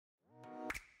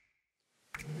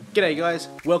G'day guys,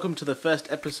 welcome to the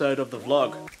first episode of the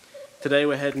vlog. Today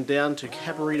we're heading down to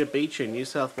Cabarita Beach in New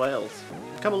South Wales.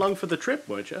 Come along for the trip,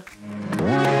 won't you?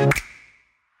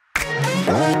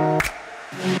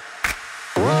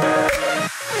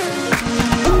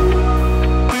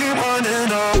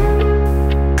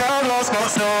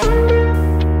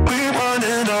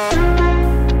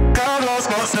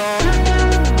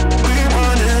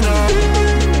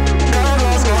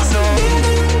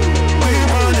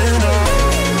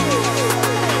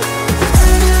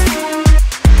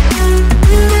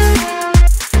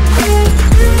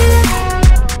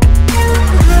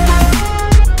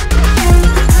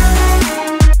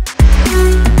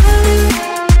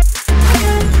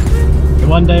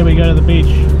 One day we go to the beach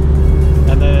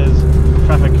and there's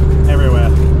traffic everywhere.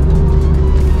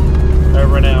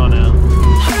 Over an hour now.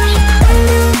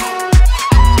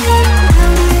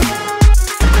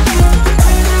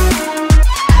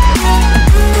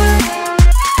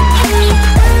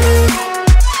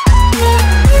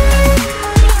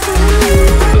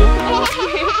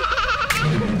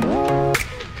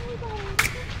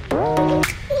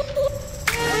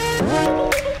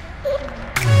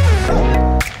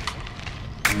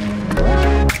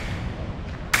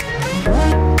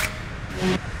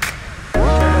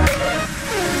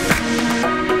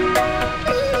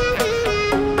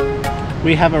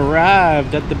 We have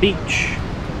arrived at the beach.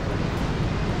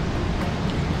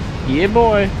 Yeah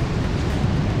boy.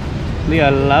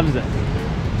 Leo loves it.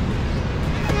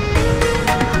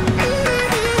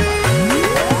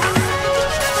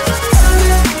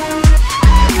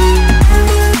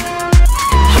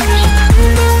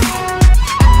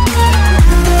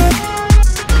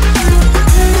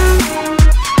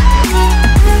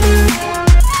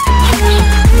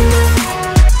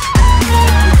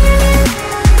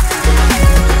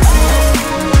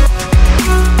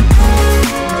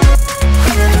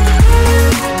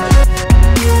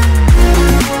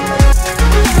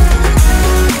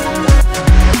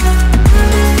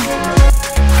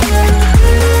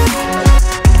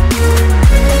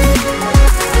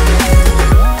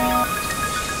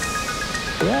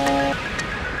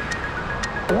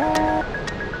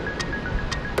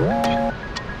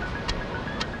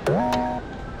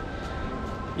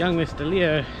 Young Mr.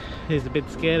 Leo is a bit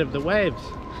scared of the waves,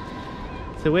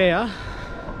 so we are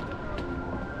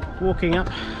walking up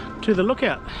to the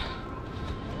lookout.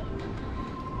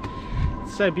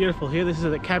 It's so beautiful here. This is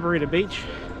at Cabarita Beach.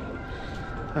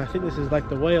 I think this is like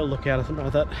the whale lookout or something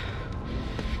like that.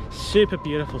 Super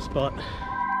beautiful spot.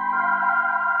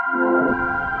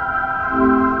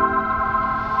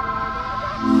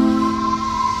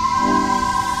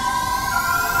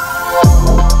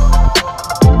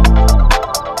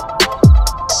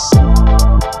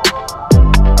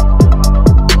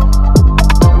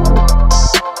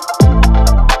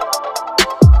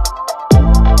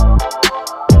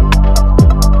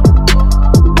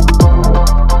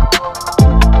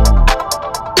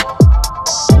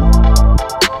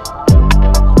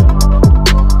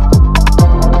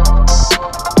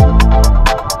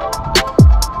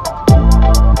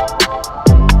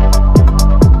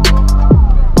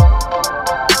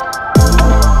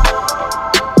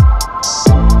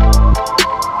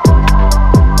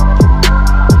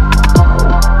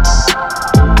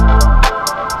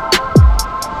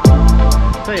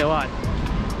 Tell you what,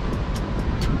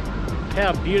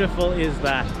 how beautiful is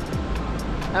that?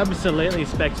 Absolutely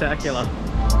spectacular.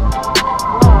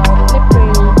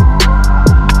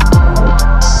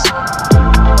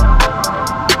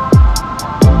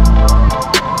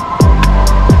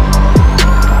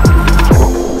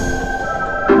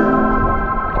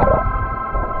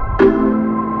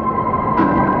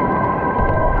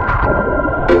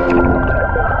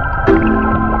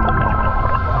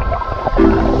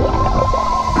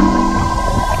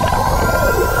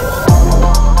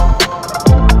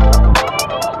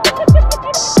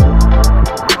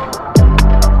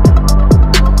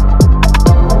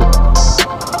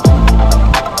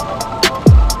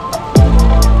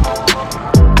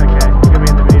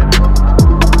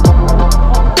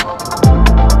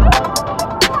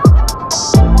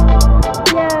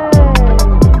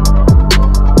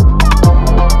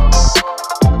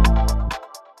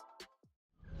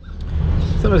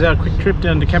 So that was our quick trip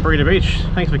down to Cabarita Beach.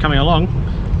 Thanks for coming along.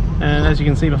 And as you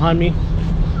can see behind me,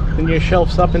 the new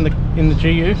shelf's up in the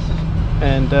GU,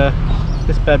 and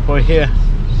this bad boy here,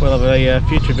 we'll have a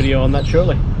future video on that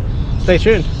shortly. Stay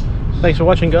tuned. Thanks for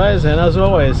watching guys, and as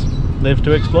always, live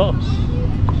to explore.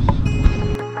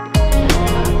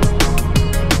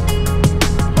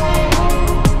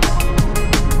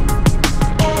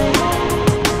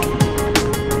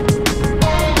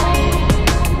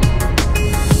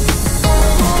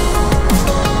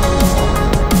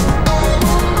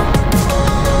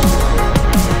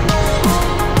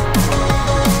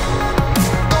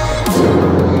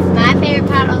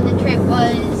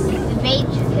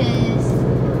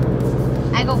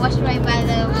 I got washed away by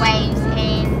the waves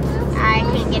and I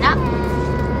couldn't get up.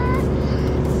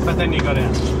 But then you got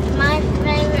out. My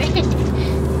favourite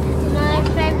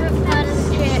part of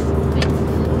the trip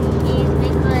is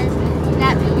because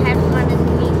that we had fun